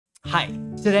Hi,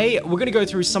 today we're going to go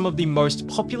through some of the most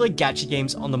popular gacha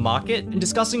games on the market and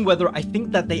discussing whether I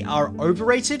think that they are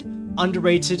overrated,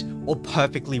 underrated, or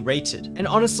perfectly rated. And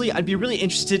honestly, I'd be really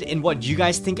interested in what you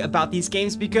guys think about these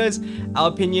games because our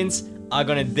opinions are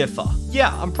gonna differ.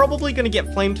 Yeah, I'm probably gonna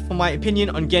get flamed for my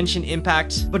opinion on Genshin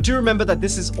Impact, but do remember that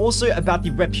this is also about the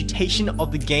reputation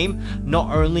of the game, not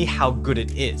only how good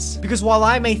it is. Because while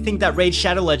I may think that Raid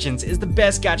Shadow Legends is the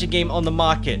best gacha game on the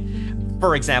market,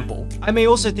 for example, I may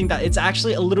also think that it's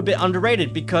actually a little bit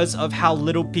underrated because of how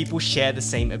little people share the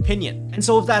same opinion. And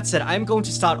so with that said, I'm going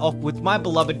to start off with my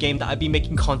beloved game that I've been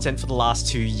making content for the last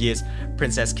 2 years,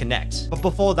 Princess Connect. But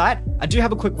before that, I do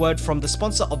have a quick word from the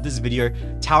sponsor of this video,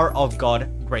 Tower of God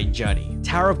Great Journey.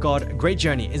 Tower of God Great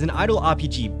Journey is an idle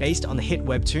RPG based on the hit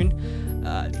webtoon,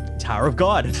 Tower of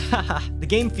God. The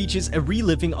game features a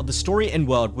reliving of the story and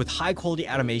world with high quality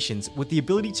animations with the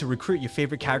ability to recruit your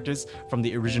favorite characters from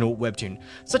the original webtoon,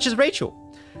 such as Rachel.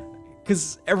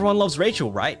 Because everyone loves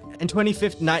Rachel, right? And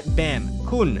 25th Night Bam,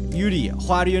 Kun, Yuri,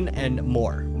 Hwaryun, and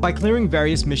more. By clearing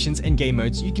various missions and game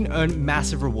modes, you can earn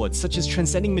massive rewards such as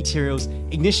transcending materials,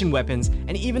 ignition weapons,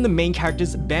 and even the main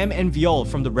characters Bam and Viol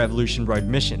from the Revolution Road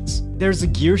missions. There's a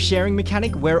gear sharing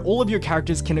mechanic where all of your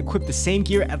characters can equip the same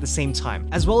gear at the same time,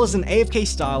 as well as an AFK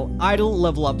style idle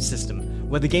level up system,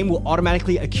 where the game will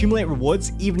automatically accumulate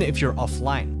rewards even if you're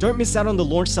offline. Don't miss out on the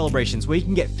launch celebrations where you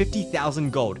can get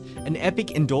 50,000 gold, an epic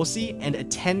endorsee, and a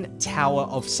 10 Tower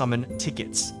of Summon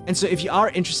tickets. And so if you are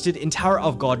interested in Tower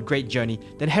of God Great Journey,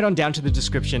 then head on down to the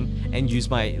description and use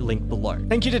my link below.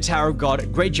 Thank you to Tower of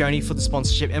God Great Journey for the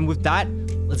sponsorship, and with that,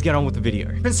 let's get on with the video.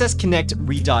 Princess Connect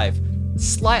Redive,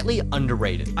 slightly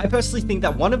underrated. I personally think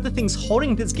that one of the things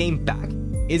holding this game back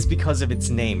is because of its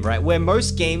name, right? Where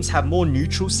most games have more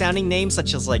neutral sounding names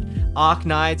such as like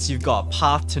Arknights, you've got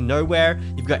Path to Nowhere,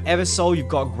 you've got Eversoul, you've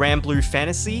got Grand Blue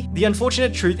Fantasy. The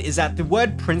unfortunate truth is that the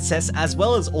word princess, as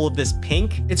well as all of this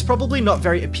pink, it's probably not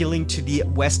very appealing to the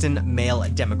Western male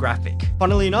demographic.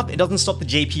 Funnily enough, it doesn't stop the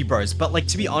JP bros, but like,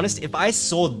 to be honest, if I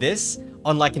saw this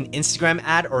on like an Instagram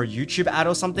ad or a YouTube ad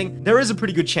or something, there is a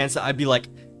pretty good chance that I'd be like,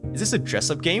 is this a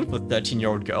dress-up game for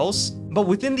 13-year-old girls? But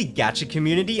within the gacha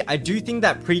community, I do think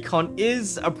that Precon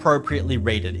is appropriately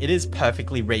rated. It is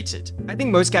perfectly rated. I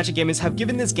think most gacha gamers have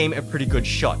given this game a pretty good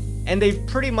shot, and they've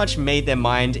pretty much made their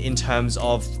mind in terms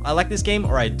of, I like this game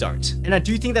or I don't. And I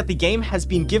do think that the game has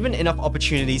been given enough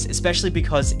opportunities, especially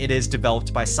because it is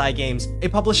developed by Cygames, a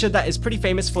publisher that is pretty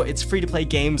famous for its free-to-play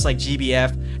games like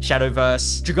GBF,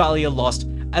 Shadowverse, Dragalia Lost,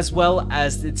 as well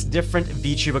as its different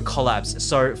VTuber collabs.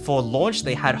 So for launch,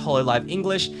 they had Hololive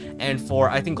English, and for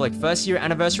I think like first year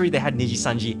anniversary, they had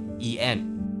Nijisanji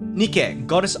EN. NIKKE,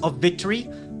 Goddess of Victory,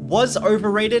 was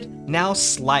overrated, now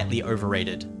slightly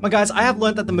overrated. My guys, I have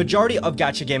learned that the majority of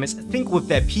gacha gamers think with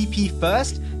their PP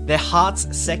first, their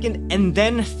hearts second, and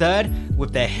then third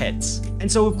with their heads. And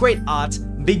so with great art,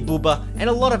 big booba, and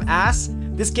a lot of ass,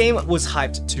 this game was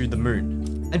hyped to the moon.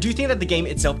 I do think that the game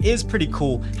itself is pretty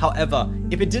cool. However,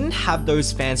 if it didn't have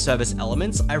those fan service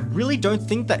elements, I really don't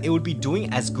think that it would be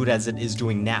doing as good as it is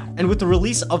doing now. And with the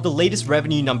release of the latest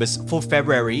revenue numbers for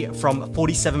February from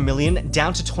 47 million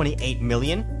down to 28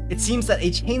 million, it seems that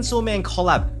a Chainsaw Man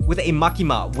collab with a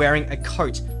Makima wearing a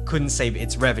coat couldn't save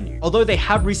its revenue. Although they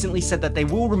have recently said that they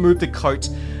will remove the coat,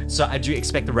 so I do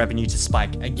expect the revenue to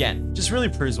spike again. Just really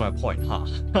proves my point, huh?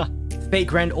 Fate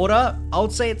Grand Order, I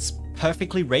would say it's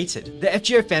perfectly rated. The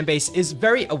FGO fanbase is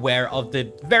very aware of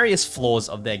the various flaws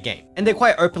of their game, and they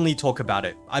quite openly talk about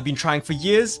it. I've been trying for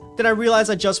years, then I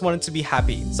realized I just wanted to be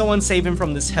happy. Someone save him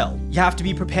from this hell. You have to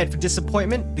be prepared for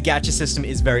disappointment. The gacha system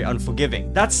is very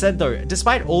unforgiving. That said though,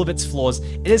 despite all of its flaws,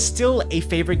 it is still a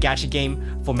favorite gacha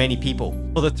game for many people.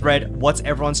 For the thread, what's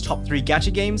everyone's top 3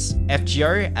 gacha games?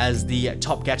 FGO as the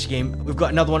top gacha game. We've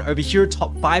got another one over here,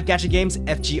 top 5 gacha games,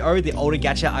 FGO, the older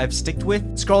gacha I've sticked with.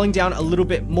 Scrolling down a little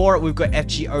bit more, we've got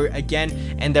FGO again,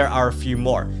 and there are a few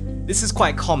more. This is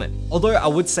quite common, although I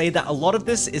would say that a lot of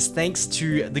this is thanks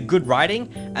to the good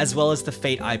writing as well as the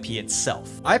Fate IP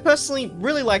itself. I personally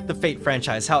really like the Fate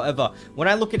franchise. However, when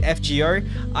I look at FGO,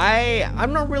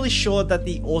 I'm not really sure that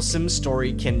the awesome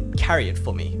story can carry it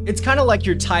for me. It's kind of like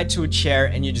you're tied to a chair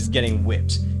and you're just getting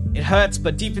whipped. It hurts,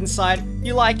 but deep inside,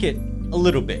 you like it a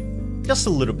little bit. Just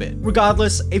a little bit.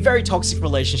 Regardless, a very toxic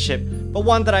relationship, but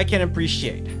one that I can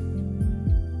appreciate.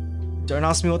 Don't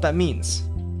ask me what that means.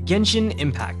 Genshin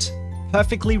Impact.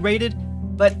 Perfectly rated,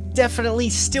 but definitely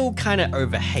still kinda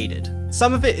overhated.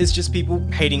 Some of it is just people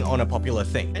hating on a popular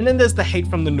thing. And then there's the hate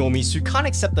from the normies who can't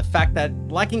accept the fact that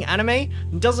liking anime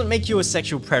doesn't make you a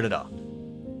sexual predator.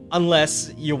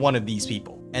 Unless you're one of these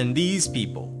people. And these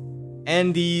people.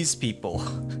 And these people.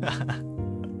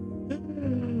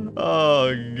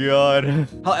 Oh god.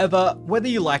 However, whether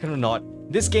you like it or not,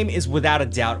 this game is without a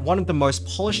doubt one of the most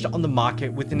polished on the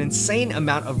market with an insane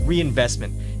amount of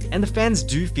reinvestment, and the fans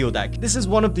do feel that. This is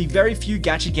one of the very few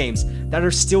gacha games that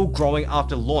are still growing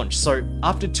after launch, so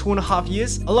after 2.5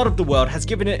 years, a lot of the world has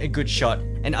given it a good shot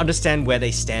and understand where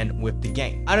they stand with the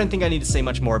game. I don't think I need to say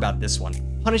much more about this one.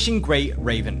 Punishing Grey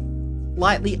Raven.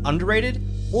 Slightly underrated,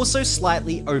 also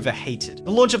slightly overhated.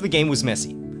 The launch of the game was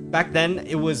messy. Back then,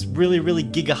 it was really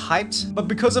giga hyped, but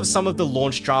because of some of the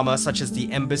launch drama such as the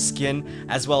Ember skin,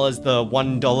 as well as the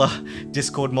 $1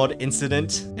 Discord mod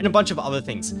incident, and a bunch of other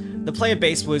things, the player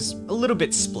base was a little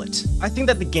bit split. I think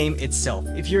that the game itself,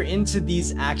 if you're into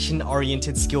these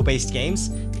action-oriented skill-based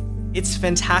games, it's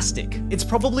fantastic. It's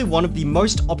probably one of the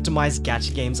most optimized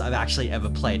gacha games I've actually ever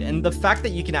played, and the fact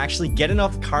that you can actually get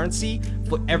enough currency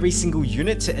for every single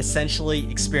unit to essentially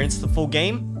experience the full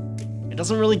game, it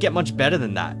doesn't really get much better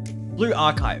than that. Blue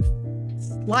Archive.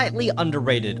 Slightly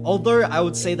underrated, although I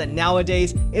would say that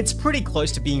nowadays, it's pretty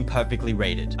close to being perfectly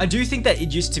rated. I do think that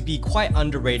it used to be quite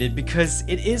underrated because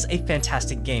it is a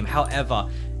fantastic game. However,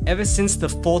 ever since the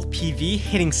 4th PV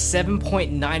hitting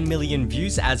 7.9 million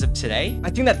views as of today,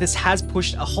 I think that this has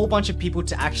pushed a whole bunch of people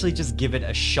to actually just give it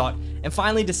a shot and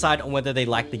finally decide on whether they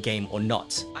like the game or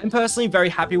not. I'm personally very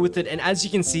happy with it, and as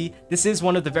you can see, this is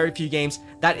one of the very few games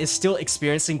that is still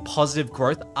experiencing positive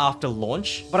growth after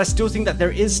launch, but I still think that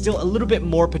there is still a little bit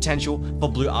more potential for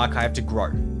Blue Archive to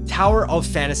grow. Tower of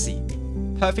Fantasy.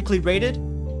 Perfectly rated?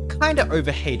 Kinda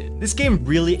overhated. This game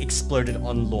really exploded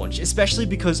on launch, especially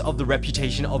because of the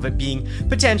reputation of it being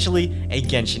potentially a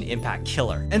Genshin Impact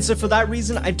killer. And so for that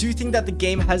reason, I do think that the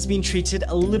game has been treated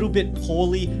a little bit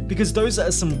poorly because those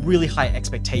are some really high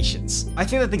expectations. I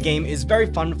think that the game is very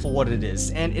fun for what it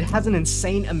is, and it has an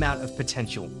insane amount of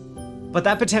potential. But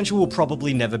that potential will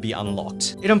probably never be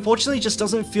unlocked. It unfortunately just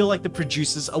doesn't feel like the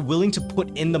producers are willing to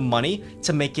put in the money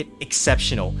to make it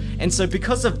exceptional. And so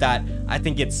because of that, I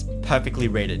think it's perfectly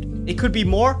rated. It could be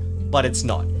more, but it's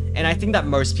not. And I think that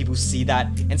most people see that,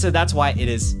 and so that's why it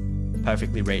is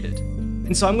perfectly rated.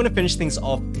 And so I'm going to finish things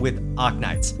off with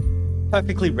Arknights.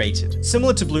 Perfectly rated.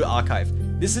 Similar to Blue Archive,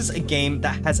 this is a game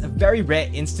that has a very rare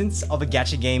instance of a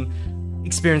gacha game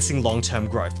experiencing long-term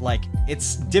growth. Like,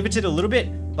 it's divoted a little bit,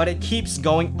 but it keeps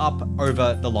going up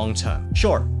over the long term.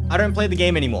 Sure, I don't play the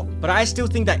game anymore, but I still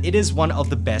think that it is one of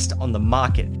the best on the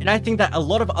market. And I think that a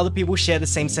lot of other people share the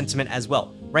same sentiment as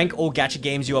well. Rank all gacha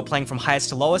games you are playing from highest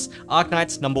to lowest.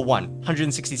 Arknights, number 1,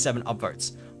 167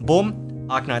 upvotes. Boom,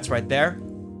 Arknights right there.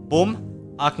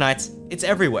 Boom, Arknights, it's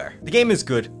everywhere. The game is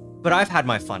good, but I've had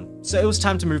my fun, so it was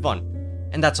time to move on.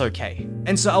 And that's okay.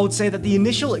 And so I would say that the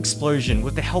initial explosion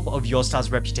with the help of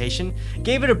Yorstar's reputation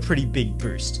gave it a pretty big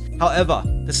boost. However,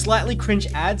 the slightly cringe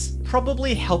ads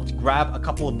probably helped grab a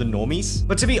couple of the normies.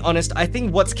 But to be honest, I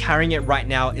think what's carrying it right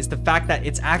now is the fact that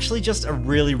it's actually just a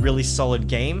really solid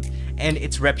game, and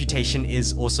its reputation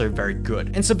is also very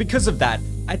good. And so because of that,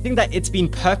 I think that it's been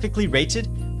perfectly rated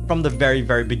from the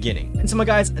very beginning. And so my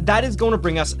guys, that is going to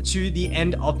bring us to the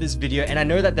end of this video, and I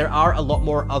know that there are a lot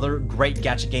more other great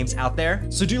gacha games out there,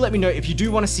 so do let me know if you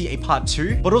do want to see a part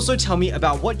 2, but also tell me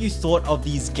about what you thought of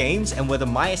these games and whether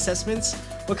my assessments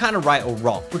were kind of right or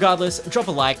wrong. Regardless, drop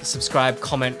a like, subscribe,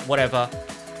 comment, whatever,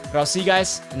 but I'll see you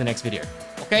guys in the next video.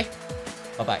 Okay,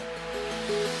 bye bye.